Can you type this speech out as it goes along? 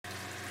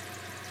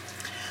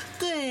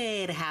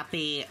Good,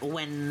 happy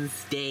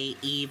Wednesday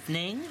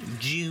evening,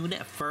 June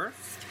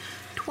 1st,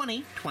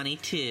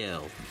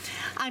 2022.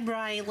 I'm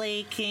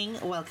Riley King.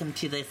 Welcome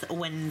to this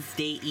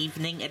Wednesday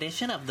evening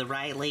edition of the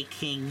Riley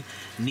King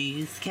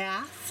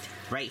Newscast,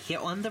 right here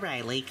on the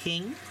Riley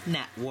King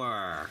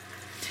Network.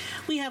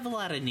 We have a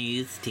lot of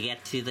news to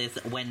get to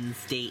this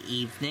Wednesday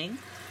evening,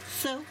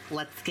 so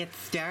let's get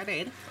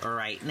started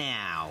right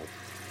now.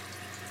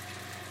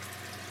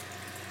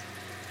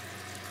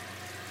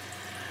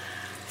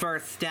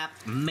 First up,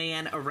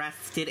 man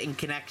arrested in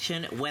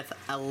connection with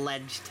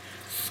alleged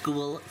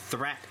school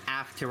threat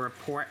after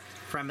report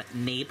from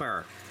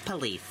neighbor,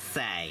 police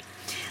say.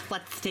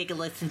 Let's take a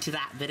listen to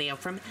that video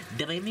from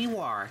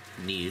WMUR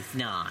News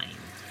 9.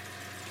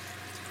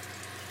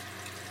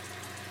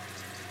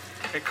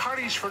 At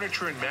Cardi's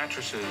Furniture and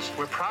Mattresses,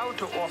 we're proud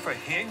to offer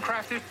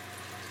handcrafted.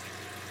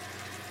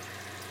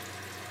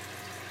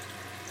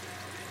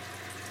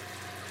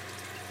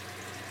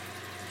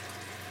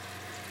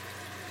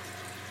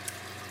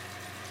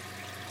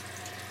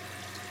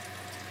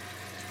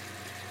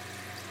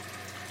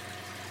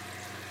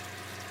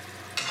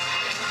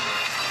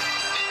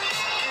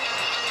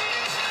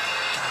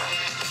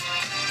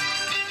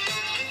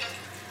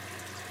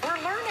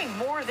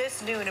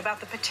 This noon about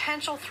the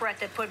potential threat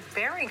that put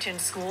Barrington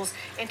schools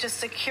into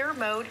secure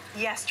mode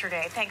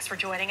yesterday. Thanks for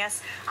joining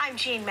us. I'm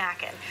Jean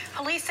Mackin.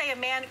 Police say a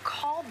man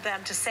called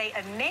them to say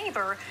a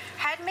neighbor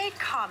had made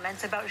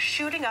comments about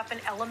shooting up an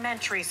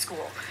elementary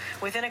school.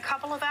 Within a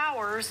couple of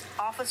hours,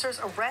 officers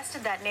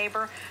arrested that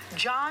neighbor,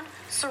 John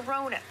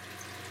Sorona.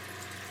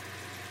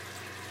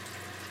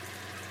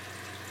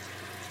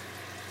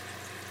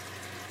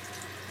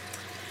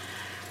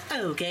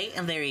 Okay,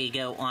 and there you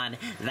go on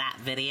that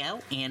video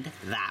and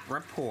that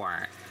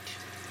report.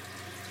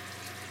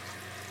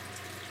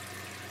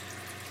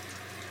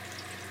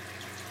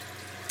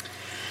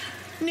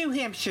 New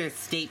Hampshire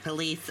State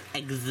Police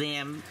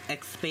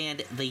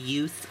expand the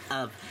use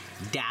of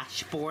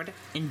dashboard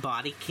and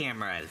body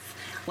cameras.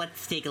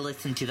 Let's take a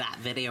listen to that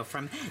video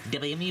from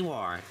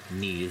WMUR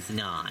News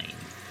 9.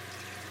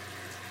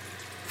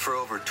 For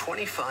over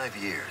 25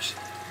 years,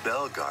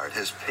 Bellegarde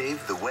has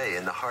paved the way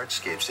in the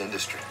hardscapes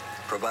industry,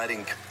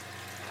 providing...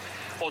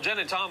 Well, Jen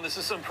and Tom, this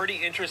is some pretty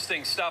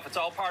interesting stuff. It's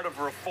all part of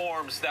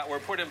reforms that were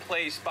put in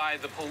place by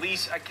the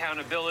Police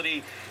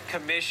Accountability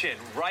Commission.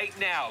 Right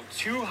now,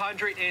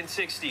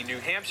 260 New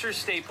Hampshire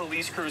State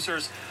Police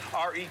cruisers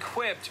are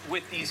equipped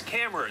with these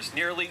cameras.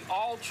 Nearly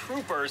all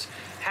troopers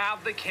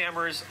have the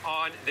cameras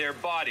on their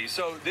body.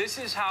 So this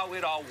is how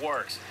it all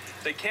works.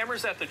 The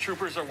cameras that the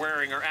troopers are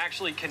wearing are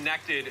actually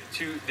connected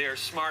to their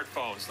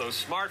smartphones.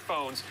 Those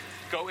smartphones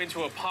go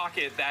into a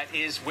pocket that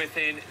is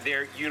within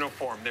their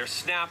uniform. They're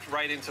snapped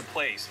right into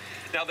place.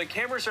 Now, the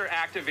cameras are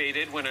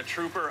activated when a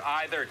trooper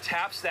either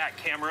taps that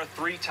camera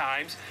 3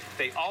 times.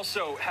 They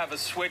also have a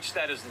switch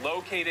that is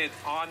located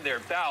on their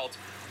belt,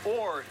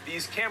 or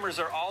these cameras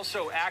are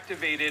also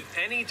activated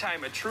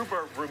anytime a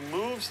trooper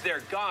removes their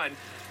gun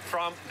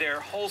from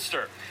their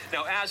holster.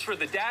 Now, as for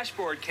the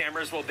dashboard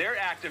cameras, well, they're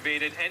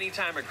activated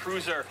anytime a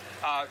cruiser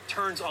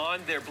turns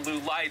on their blue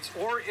lights,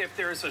 or if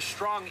there's a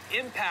strong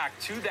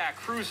impact to that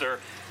cruiser,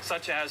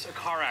 such as a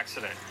car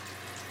accident.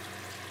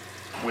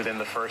 Within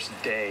the first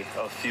day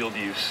of field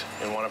use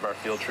in one of our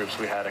field troops,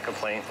 we had a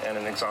complaint and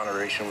an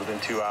exoneration within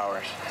 2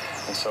 hours.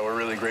 And so we're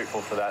really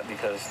grateful for that,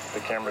 because the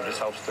camera just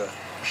helps to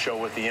show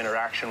what the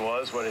interaction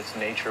was, what its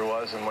nature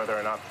was, and whether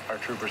or not our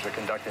troopers are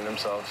conducting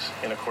themselves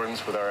in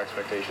accordance with our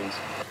expectations.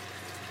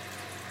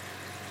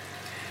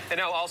 And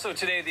now also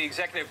today, the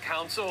Executive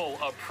Council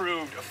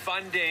approved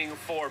funding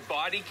for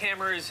body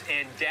cameras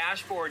and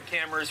dashboard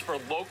cameras for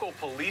local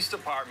police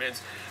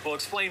departments. We'll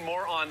explain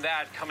more on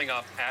that coming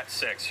up at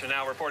 6. So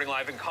now reporting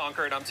live in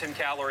Concord, I'm Tim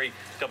Callery,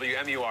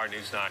 WMUR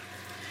News 9.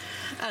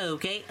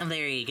 Okay, and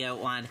there you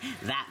go on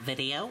that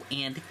video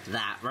and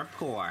that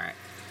report.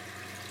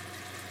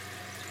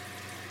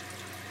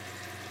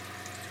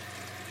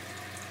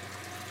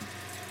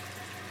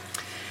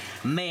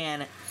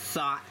 Man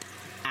sought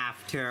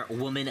after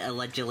woman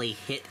allegedly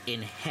hit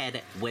in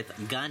head with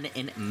gun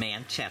in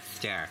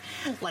Manchester.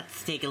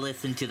 Let's take a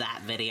listen to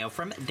that video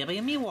from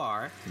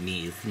WMUR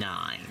News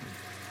 9.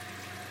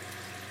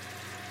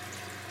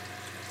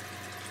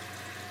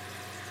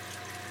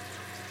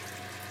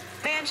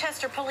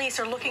 Manchester police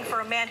are looking for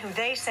a man who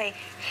they say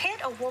hit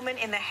a woman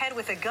in the head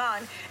with a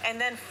gun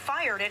and then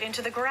fired it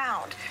into the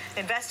ground.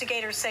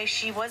 Investigators say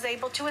she was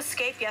able to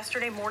escape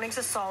yesterday morning's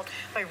assault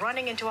by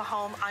running into a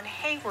home on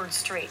Hayward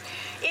Street.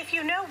 If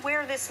you know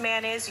where this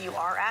man is, you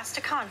are asked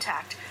to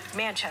contact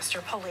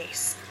Manchester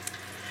police.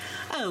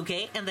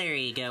 Okay, and there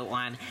you go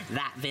on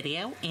that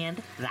video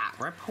and that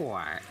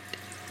report.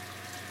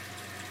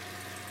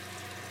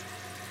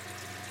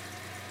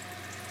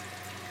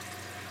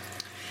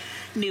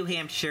 New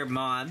Hampshire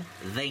mom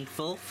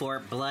thankful for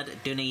blood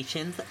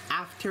donations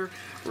after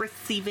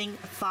receiving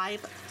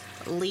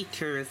 5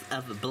 liters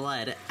of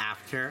blood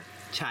after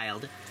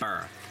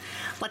childbirth.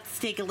 Let's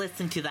take a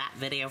listen to that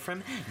video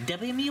from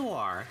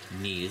WMUR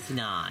News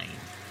 9.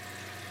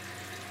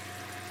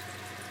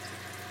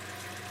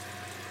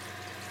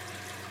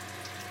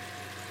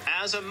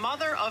 As a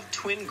mother of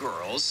twin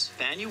girls,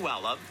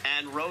 Fanuela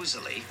and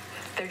Rosalie,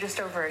 they're just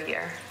over a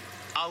year.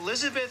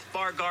 Elizabeth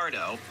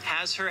Bargardo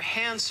has her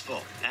hands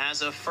full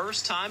as a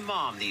first-time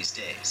mom these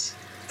days.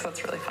 So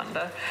it's really fun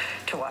to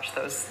watch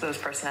those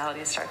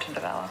personalities start to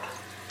develop.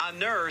 A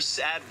nurse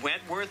at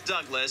Wentworth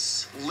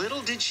Douglas,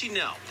 little did she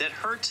know that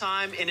her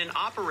time in an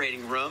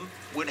operating room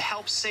would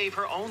help save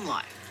her own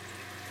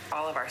life.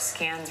 All of our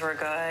scans were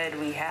good.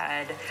 We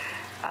had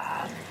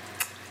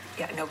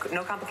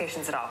no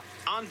complications at all.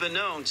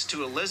 Unbeknownst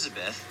to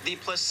Elizabeth, the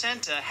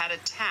placenta had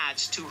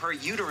attached to her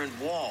uterine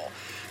wall,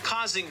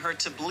 causing her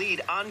to bleed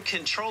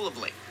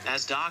uncontrollably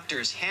as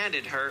doctors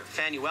handed her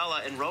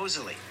Fanuela and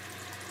Rosalie.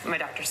 My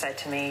doctor said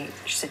to me,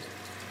 she said,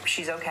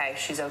 she's okay.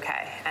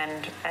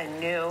 And I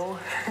knew,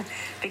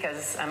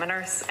 because I'm a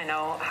nurse, I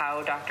know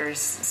how doctors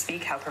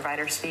speak, how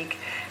providers speak.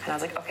 And I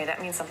was like, okay, that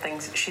means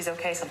she's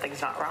okay,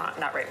 something's not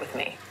right with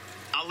me.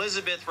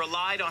 Elizabeth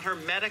relied on her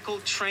medical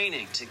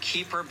training to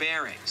keep her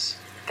bearings.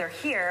 They're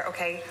here,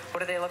 okay, what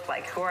do they look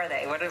like? Who are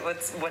they? What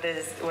is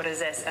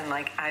this? And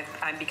like,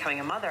 I'm becoming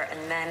a mother,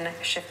 and then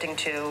shifting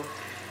to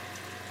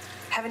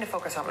having to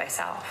focus on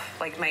myself.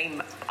 Like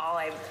all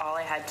I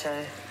had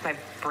to, my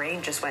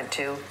brain just went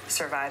to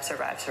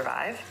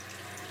survive.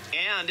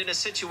 And in a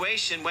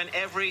situation when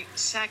every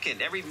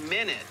second, every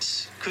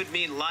minute could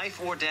mean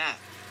life or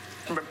death.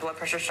 Blood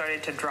pressure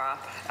started to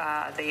drop.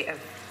 They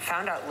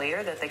found out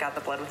later that they got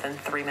the blood within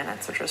 3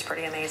 minutes, which was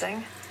pretty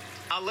amazing.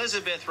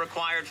 Elizabeth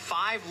required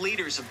 5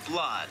 liters of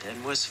blood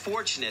and was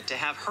fortunate to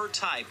have her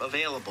type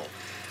available.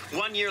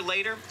 1 year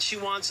later, she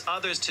wants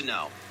others to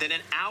know that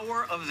an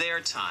hour of their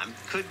time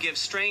could give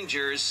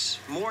strangers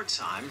more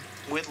time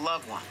with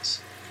loved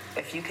ones.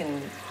 If you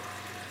can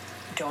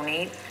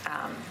donate,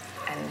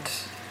 and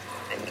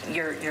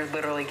you're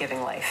literally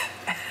giving life.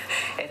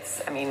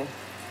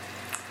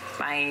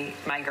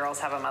 My girls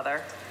have a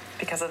mother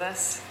because of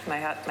this.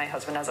 My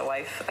husband has a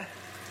wife.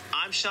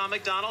 I'm Sean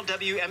McDonald,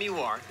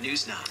 WMUR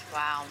News 9.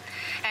 Wow.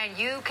 And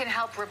you can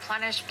help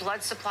replenish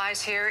blood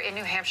supplies here in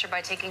New Hampshire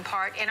by taking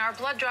part in our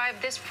blood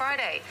drive this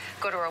Friday.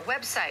 Go to our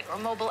website or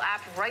mobile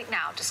app right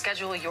now to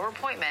schedule your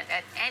appointment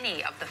at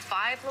any of the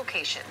 5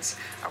 locations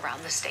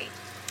around the state.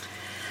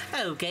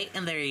 Okay,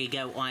 and there you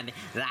go on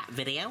that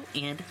video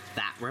and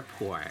that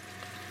report.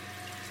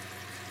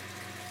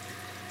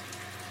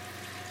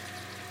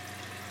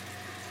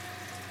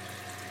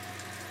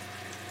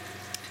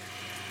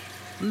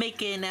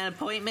 Make an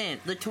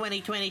appointment. The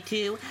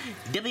 2022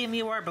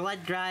 WMUR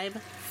Blood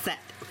Drive set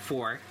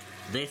for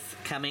this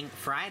coming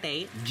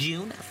Friday,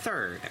 June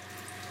 3rd.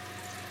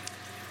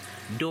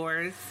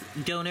 Donors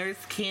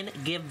can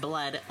give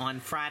blood on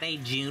Friday,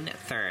 June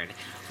 3rd.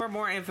 For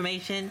more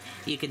information,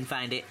 you can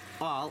find it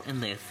all in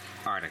this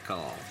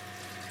article.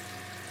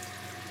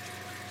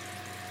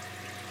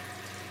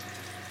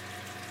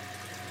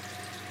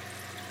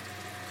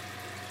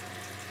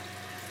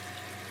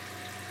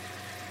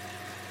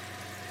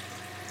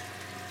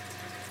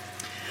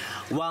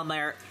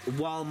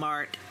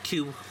 Walmart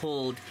to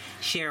hold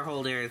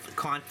shareholders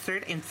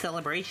concert and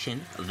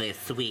celebration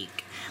this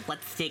week.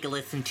 Let's take a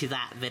listen to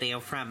that video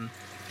from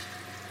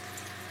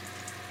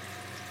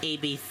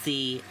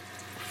ABC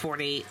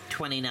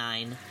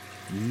 4829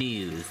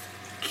 News,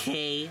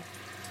 KHBS/KHOG.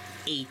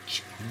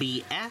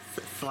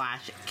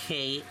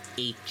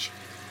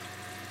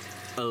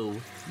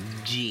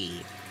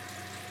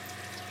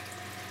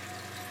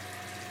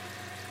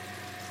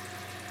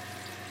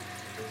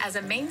 As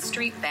a Main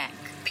Street bank,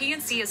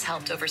 PNC has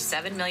helped over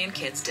 7 million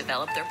kids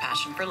develop their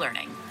passion for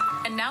learning.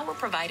 And now we're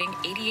providing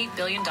 $88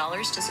 billion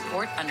to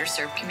support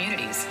underserved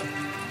communities,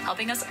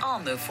 helping us all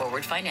move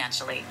forward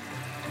financially.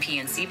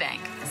 PNC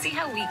Bank. See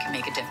how we can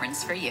make a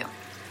difference for you.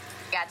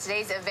 Yeah,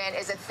 today's event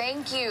is a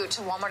thank you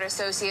to Walmart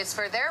associates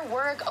for their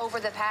work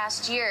over the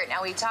past year.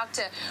 Now, we talked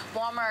to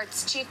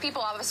Walmart's chief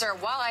people officer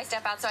while I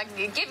step out so I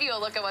can give you a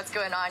look at what's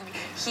going on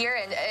here.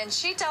 And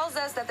she tells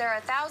us that there are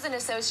 1,000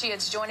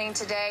 associates joining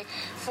today.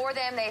 For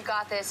them, they've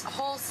got this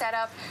whole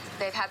setup.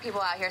 They've had people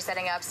out here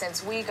setting up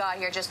since we got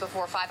here just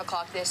before 5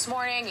 o'clock this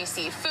morning. You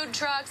see food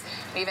trucks.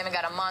 We've even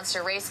got a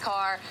monster race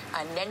car,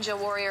 a Ninja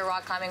Warrior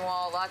rock climbing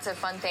wall. Lots of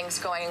fun things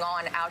going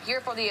on out here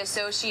for the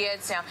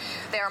associates. Now,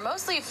 they are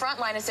mostly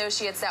frontline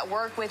associates that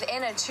work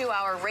within a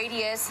 2-hour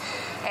radius.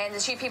 And the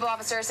chief people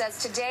officer says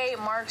today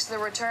marks the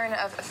return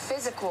of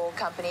physical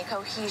company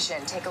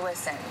cohesion. Take a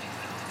listen.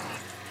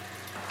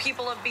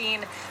 People have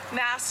been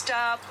masked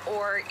up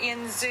or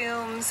in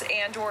Zooms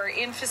and or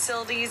in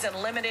facilities and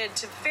limited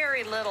to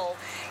very little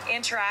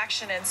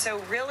interaction. And so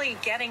really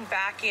getting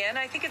back in,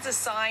 I think it's a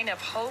sign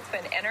of hope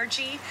and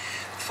energy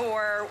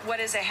for what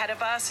is ahead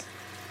of us.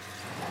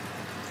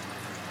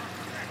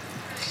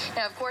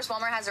 Now, of course,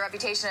 Walmart has a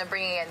reputation of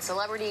bringing in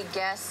celebrity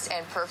guests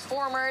and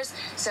performers,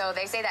 so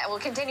they say that will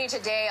continue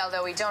today,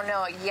 although we don't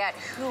know yet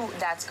who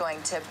that's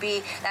going to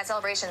be. That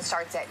celebration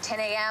starts at 10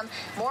 a.m.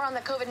 More on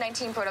the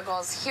COVID-19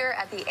 protocols here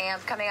at the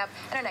AMP coming up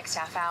in our next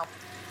half hour.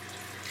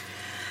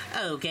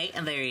 Okay,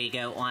 and there you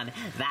go on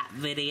that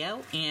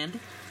video and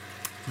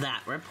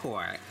that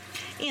report.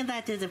 And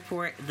that does it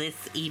for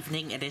this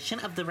evening edition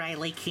of the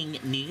Riley King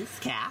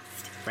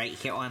Newscast, right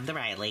here on the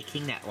Riley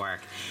King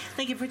Network.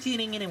 Thank you for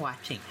tuning in and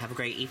watching. Have a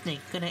great evening.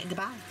 Good night and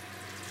goodbye.